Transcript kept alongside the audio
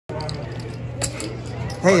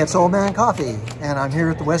Hey, it's Old Man Coffee, and I'm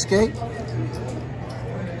here at the Westgate.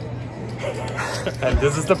 And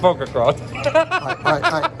this is the Pokerkraut.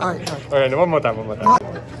 All right. Okay, no, one more time.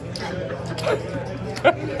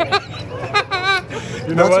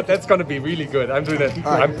 You know what? That's gonna be really good. I'm doing that.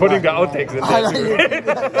 I'm putting the outtakes in there.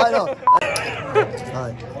 I know. All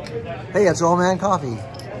right. Hey, it's Old Man Coffee,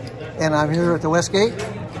 and I'm here at the Westgate.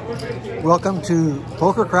 Welcome to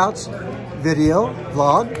Pokerkraut's video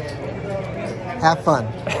vlog. Have fun.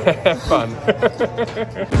 Have fun.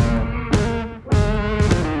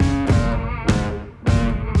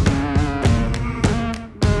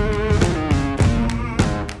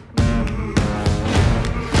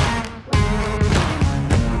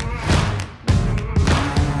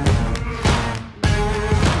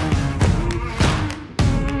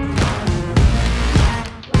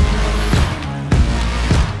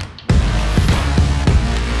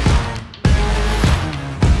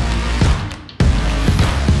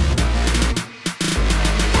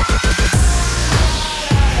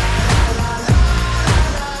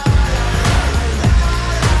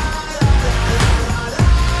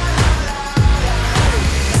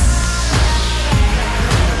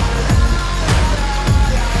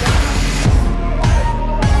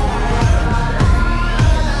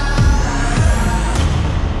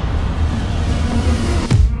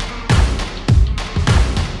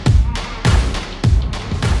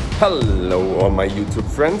 Hello all my YouTube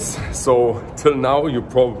friends. So till now you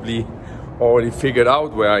probably already figured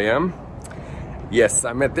out where I am. Yes,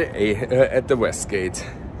 I'm at the Westgate,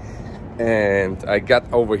 and I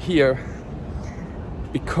got over here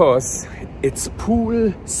because it's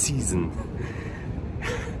pool season.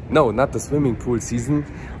 No, not the swimming pool season.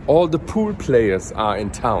 All the pool players are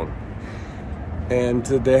in town, and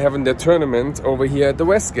they're having their tournament over here at the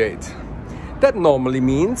Westgate. That normally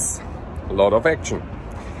means a lot of action.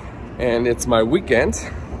 And it's my weekend,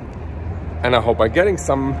 and I hope I'm getting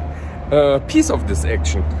some piece of this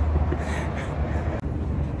action.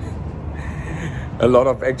 A lot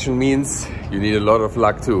of action means you need a lot of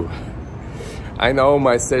luck too. I know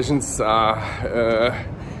my sessions are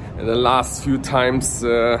the last few times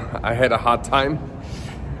I had a hard time.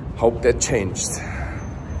 Hope that changed.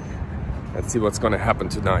 Let's see what's gonna happen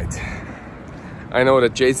tonight. I know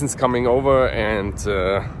that Jason's coming over, and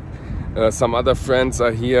some other friends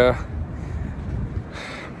are here.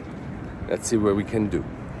 Let's see what we can do.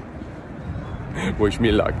 Wish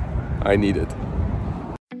me luck. I need it.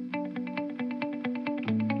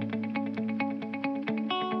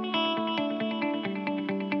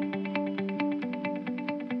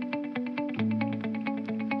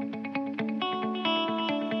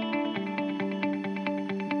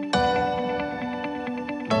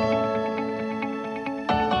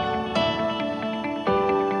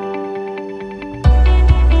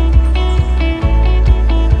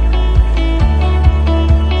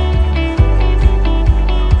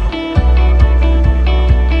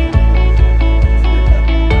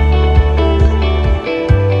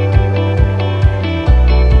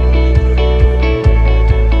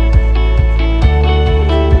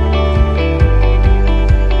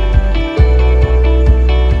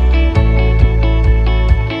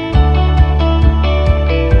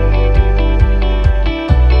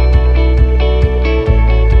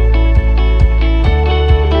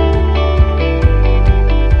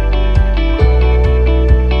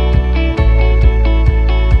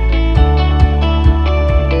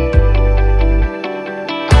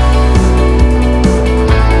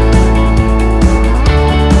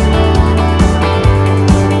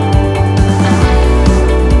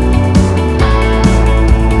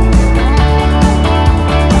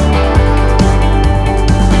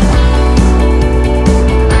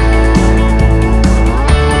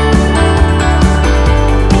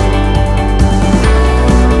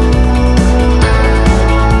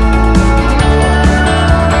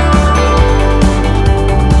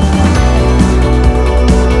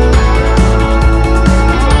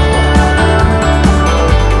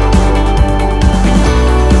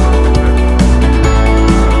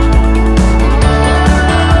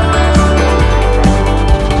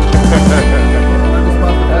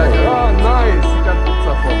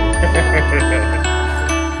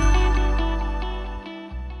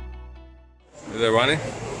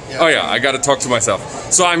 Oh yeah, I gotta talk to myself.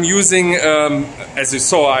 So I'm using, as you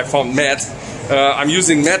saw, I found Matt. I'm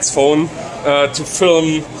using Matt's phone to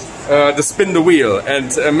film the spin the wheel,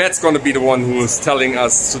 and Matt's gonna be the one who is telling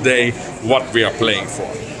us today what we are playing for.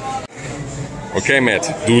 Okay,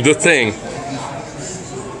 Matt, do the thing.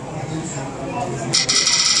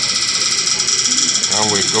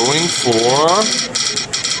 And we're going for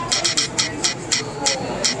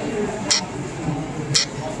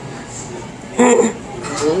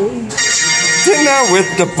Dinner with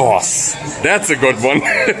the boss. That's a good one.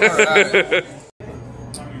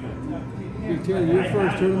 Taylor, you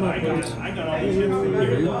first. Turn them up, please.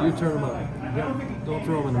 You turn them up. Don't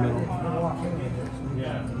throw them in the middle.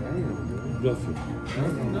 Nothing.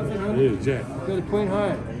 Nothing, huh? Yeah, Jack. Got a queen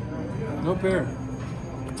high. No pair.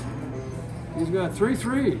 He's got 3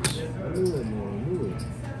 threes.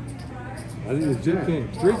 I think it's Jack.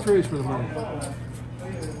 Kings. 3 threes for the money.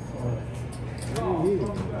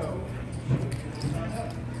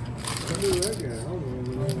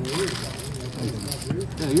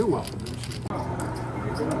 Yeah, you're welcome.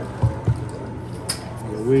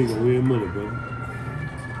 We ain't gonna win money, brother.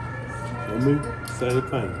 I mean, side of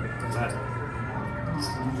time.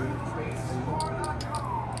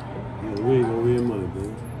 Yeah, we ain't gonna win money,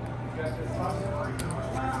 brother.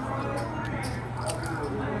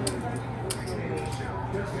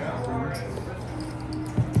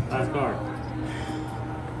 Last card.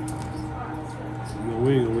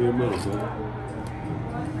 We ain't gonna win money, brother.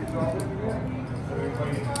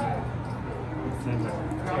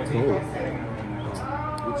 Oh.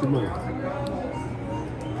 What's your money?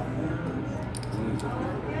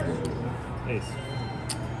 Ace.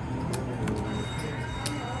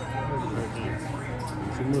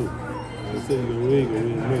 What's your money? I said you're gonna win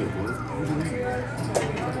money, man.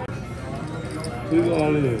 Who's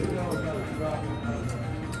all in there?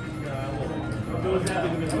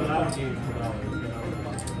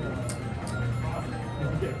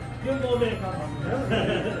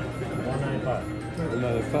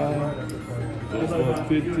 $195. That's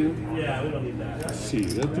 150. Yeah, we don't need that. Shit,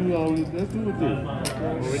 let's do all this. Let's do it then. What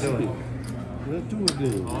are we doing? Let's do it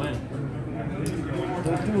then. All in.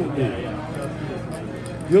 Let's do it then.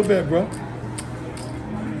 Your bet, bro.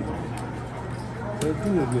 Let's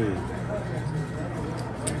do it then.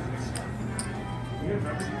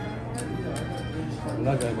 I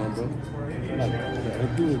like that, my bro.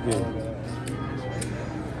 Let's do it then.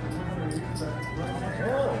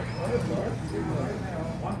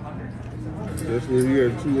 That's where you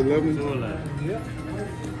at 211? 211.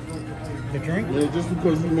 The drink? Yeah, just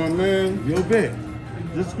because you my man. Your bet.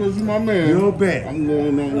 Just because you my man. Your bet. I'm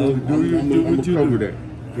going on. I'm gonna cover that.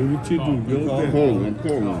 Do what you do. Your bet. I'm calling. I'm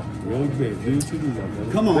calling. Your bet. Do what you do, my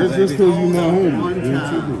brother. Come on, That's just because you my homie. Do what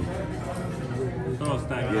you do. Throw a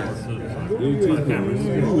stack of Do what you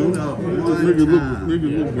do. Nigga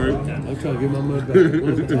look great. I'm trying to get my money back.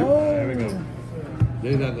 There we go.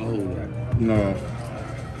 They not gonna hold that. No.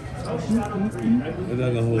 They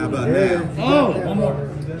not gonna hold How about that. now? Oh! One more.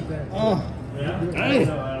 Oh! Hey!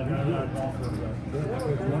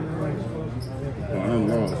 I'm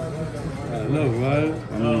lost. I know, right?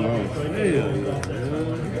 I'm lost.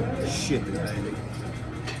 Yeah. Shit, baby.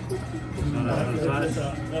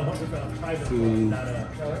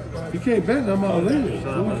 You can't bet no more later.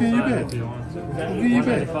 Who can you bet? Who can you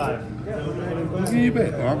bet? Who can you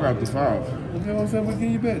bet? Oh, I got the 5. Okay, what I'm saying, what can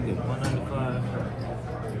you bet then? 195.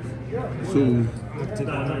 So, Take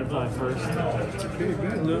 195 first. You can't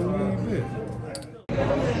bet no, who can you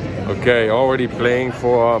bet? Okay, already playing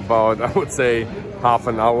for about, I would say, half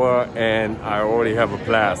an hour, and I already have a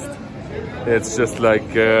blast. It's just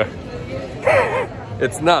like,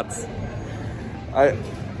 it's nuts.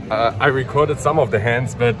 I recorded some of the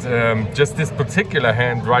hands, but just this particular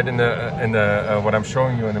hand right in the what I'm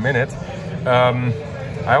showing you in a minute,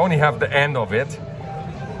 I only have the end of it.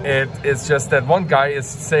 It's just that one guy is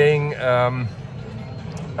saying,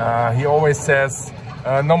 he always says,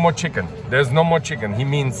 no more chicken. There's no more chicken. He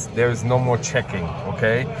means there's no more checking,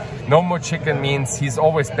 okay? No more chicken means he's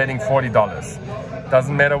always betting $40.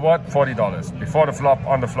 Doesn't matter what, $40. Before the flop,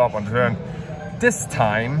 on the turn. This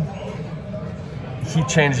time, he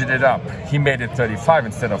changed it up. He made it 35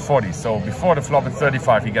 instead of 40. So before the flop at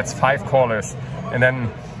 35, he gets 5 callers. And then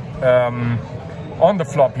on the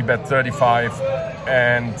flop, he bet 35.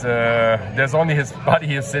 And there's only his buddy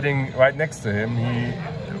here sitting right next to him.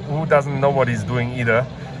 Who doesn't know what he's doing either.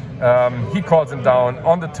 He calls him down.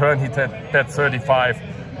 On the turn, he bet 35.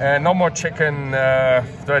 And no more chicken,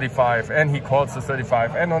 35. And he calls the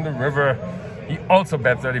 35. And on the river, he also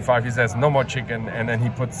bet 35. He says no more chicken. And then he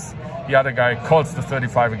puts, the other guy calls the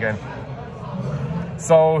 35 again.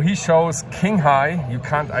 So he shows king high. You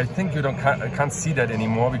can't, I think you can't see that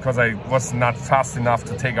anymore because I was not fast enough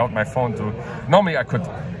to take out my phone to, normally I could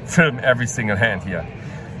film every single hand here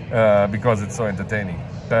because it's so entertaining.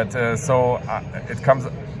 But so it comes,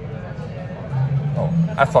 oh,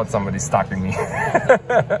 I thought somebody's stalking me.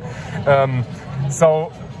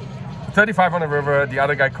 So 35 on the river, the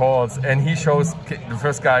other guy calls and he shows, the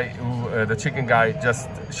first guy, the chicken guy just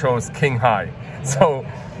shows king high. So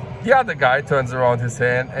The other guy turns around his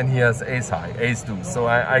hand and he has ace high, ace deuce. So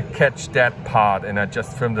I catch that part and I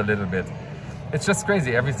just trimmed a little bit. It's just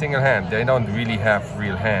crazy, every single hand. They don't really have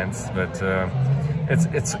real hands, but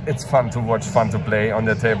it's fun to watch, fun to play on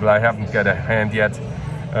the table. I haven't got a hand yet.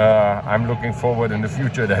 I'm looking forward in the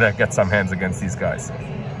future that I get some hands against these guys.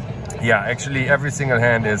 Yeah, actually every single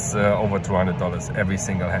hand is over $200, every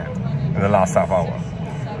single hand in the last half hour.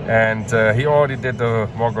 And he already did the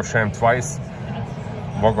walk of shame twice.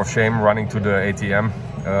 Walk of shame running to the ATM.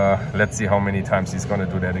 Let's see how many times he's gonna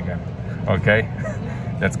do that again. Okay,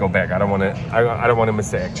 let's go back. I don't wanna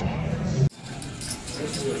miss the action.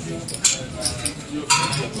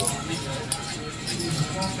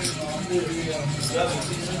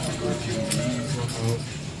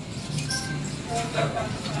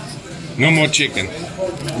 No more chicken.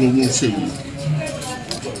 No more chicken.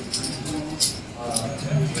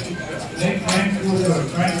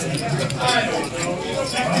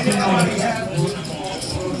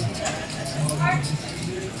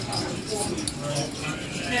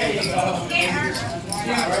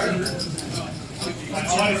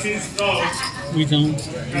 We don't.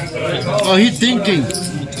 Oh, he's thinking.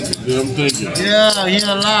 Yeah, I'm thinking. Yeah, he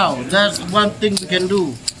allowed. That's one thing we can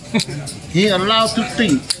do. He allowed to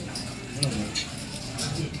think.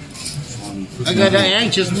 I got an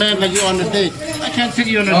anxious man like you on the date. I can't take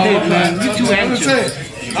you on a date, man. You're too anxious.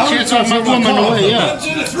 Chance on my woman away, yeah.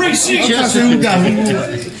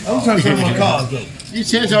 I'm trying to turn my cars though. You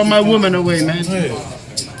chance on my woman away, man.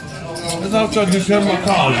 I'm trying to turn my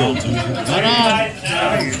cars though. Hold on.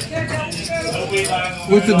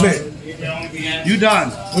 What's the bet? You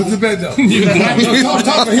done. What's the bet though? I'm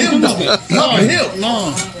talking to him though. Talking to him.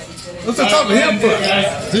 No. Let's talk to him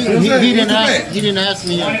first. He didn't ask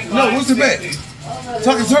me yet. No, what's the bet?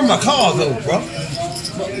 Talking to turn my cars though, bro.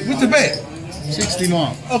 What's the bet? 60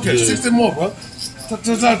 more. Okay, 60 more, bro.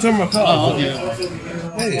 Try to turn my cars. Oh, okay.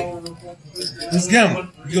 Hey, let's gamble.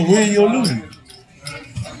 You gonna win, you gonna lose.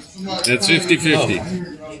 It's 50-50.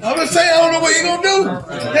 I'm just saying, I don't know what you're gonna do.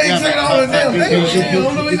 Hey, you saying all the damn things. I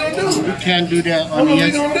don't know what you're gonna do. You can't do that I on don't know what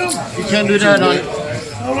ESPN. you're gonna do. You can't do that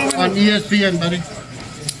on ESPN, buddy.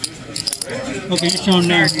 Okay, you show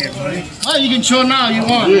now. Oh, you can show now. You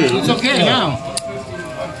want? It's okay now.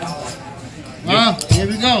 Well, here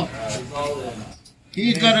we go.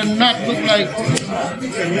 He's got a nut look like.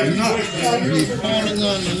 He's falling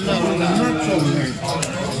on the nut.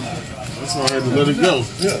 That's why I had to let it go.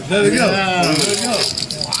 Yeah, let it go. Yeah. Let it go.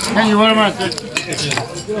 Hey, what am I saying?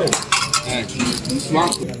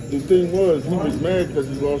 The thing was, he was mad because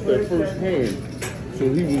he lost that first hand. So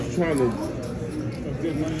he was trying to. I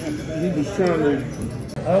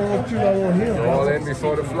don't want you, I want him. All in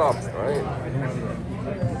before the flop, right?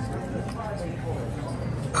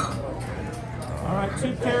 All right,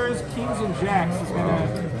 2 pairs, kings and jacks. He's gonna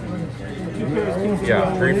 2 pairs, kings and Yeah,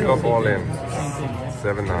 jacks. 3 flop all in.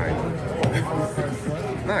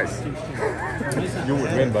 7-9. Nice. You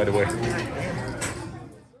would win, by the way.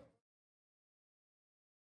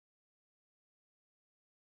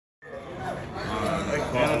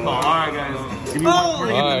 Alright, guys. Give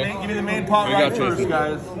me the main pot right first,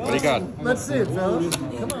 guys. What do you got? Let's see it, fellas.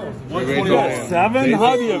 Come on. 7?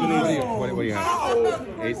 How do you have an ace? What do you have?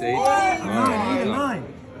 Ace 8? Alright. 9.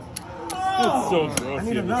 That's so gross. I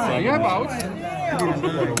need a 9. You have outs? I need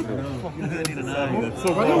a 9. That's so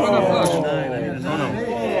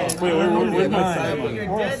Where's my side?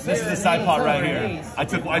 This is the side pot right here. I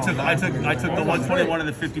took the 121 and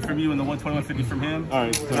the 50 from you and the 121.50 from him. All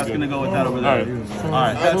right. That's gonna go with that over there. All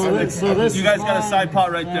right. That's, you guys got a side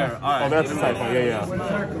pot right there. All right. Oh, that's the side pot. Yeah.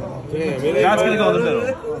 That's gonna go in the middle.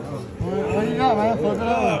 What do you got, man? Flip it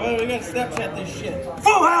over. We gotta Snapchat this shit.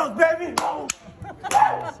 Full house, baby.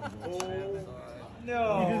 Oh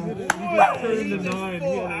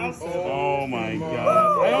my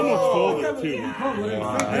god. I almost folded too.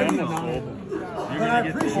 I almost folded. You're gonna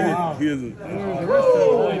get this. He isn't.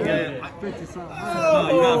 No, you got 52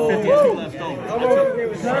 left over. I took the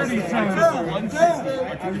 160. I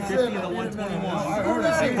took the 50 and the 121. I put it in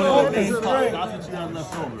the main pot. That's what you got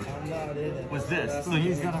left over. Was this? So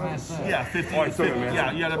he's gonna match that. Yeah, 50.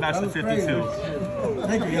 Yeah, you gotta match the 52.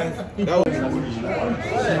 Thank you, guys.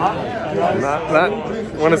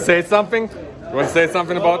 Want to say something? You want to say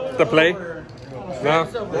something about the play? No?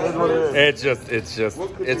 It's just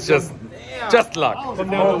luck.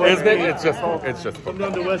 Isn't it? It's just. Come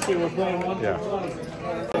down to Westgate, we're playing one. Yeah.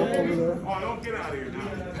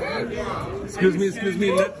 Excuse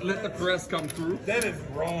me, let the press come through. That is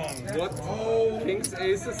wrong. What? Kings,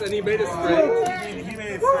 aces, and he made it straight. He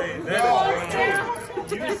made it straight. That is wrong.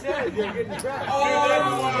 said you're getting trapped.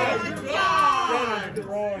 Oh my God!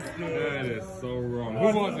 That is so wrong.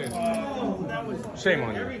 Who was it? Shame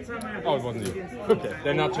on you. Oh, it wasn't you. Okay,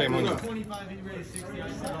 then not shame on you.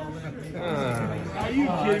 Are you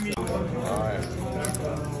kidding me? Alright.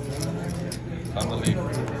 Time to leave.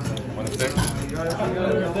 Want a sec?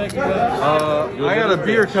 I got a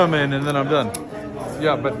beer come in and then I'm done.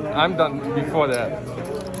 Yeah, but I'm done before that.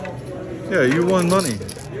 Yeah, you won money.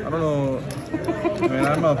 I don't know. I mean,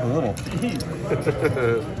 I'm up a little.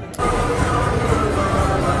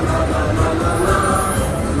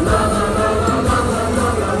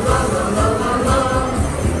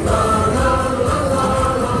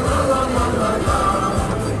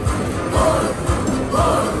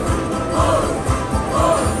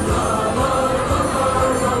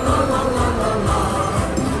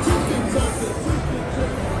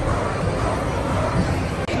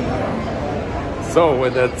 So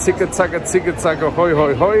with a ticka-taka, hoi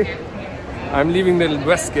hoi hoi, I'm leaving the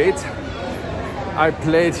Westgate. I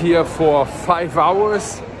played here for 5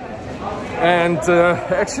 hours and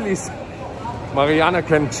actually Mariana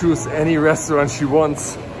can choose any restaurant she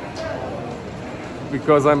wants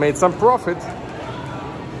because I made some profit.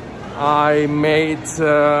 I made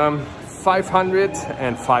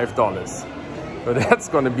 $505, so that's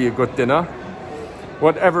gonna be a good dinner.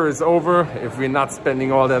 Whatever is over, if we're not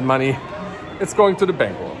spending all that money, it's going to the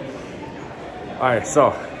bankroll. Alright,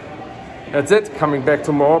 so that's it. Coming back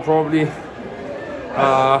tomorrow probably.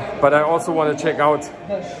 But I also want to check out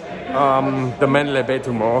the Mandalay Bay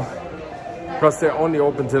tomorrow because they're only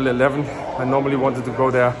open till 11. I normally wanted to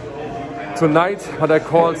go there tonight, but I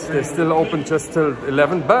called. They're still open just till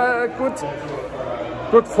 11. But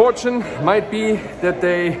good fortune might be that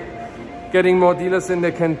they getting more dealers in.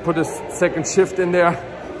 They can put a second shift in there,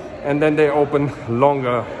 and then they open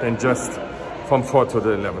longer than just from 4 to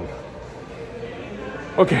the 11.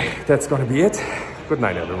 Okay, that's gonna be it. Good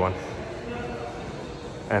night, everyone.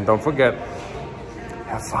 And don't forget,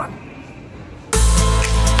 have fun.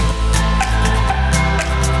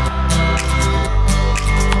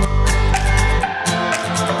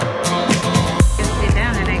 Just sit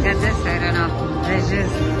down and I got this, I don't know. I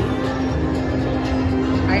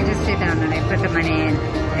just sit down and I put the money in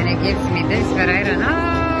and it gives me this, but I don't know.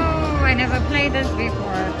 I never played this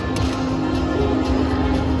before.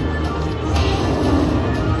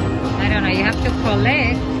 I don't know, you have to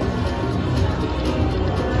collect.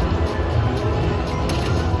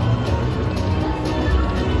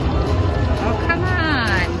 Oh, come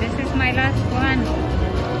on. This is my last one.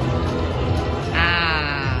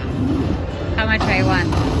 Ah. How much I won?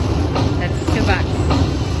 That's $2.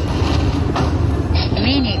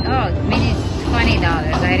 Mini. Oh, mini's $20.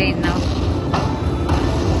 I didn't know.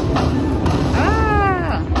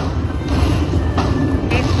 Oh.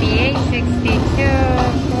 58, 62,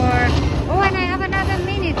 4. Oh, and I have another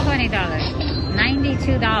mini $20.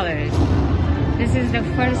 $92. This is the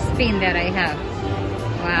first spin that I have.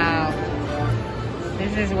 Wow.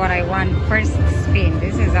 This is what I won first spin.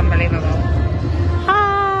 This is unbelievable.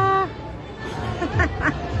 Ah.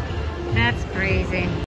 That's crazy.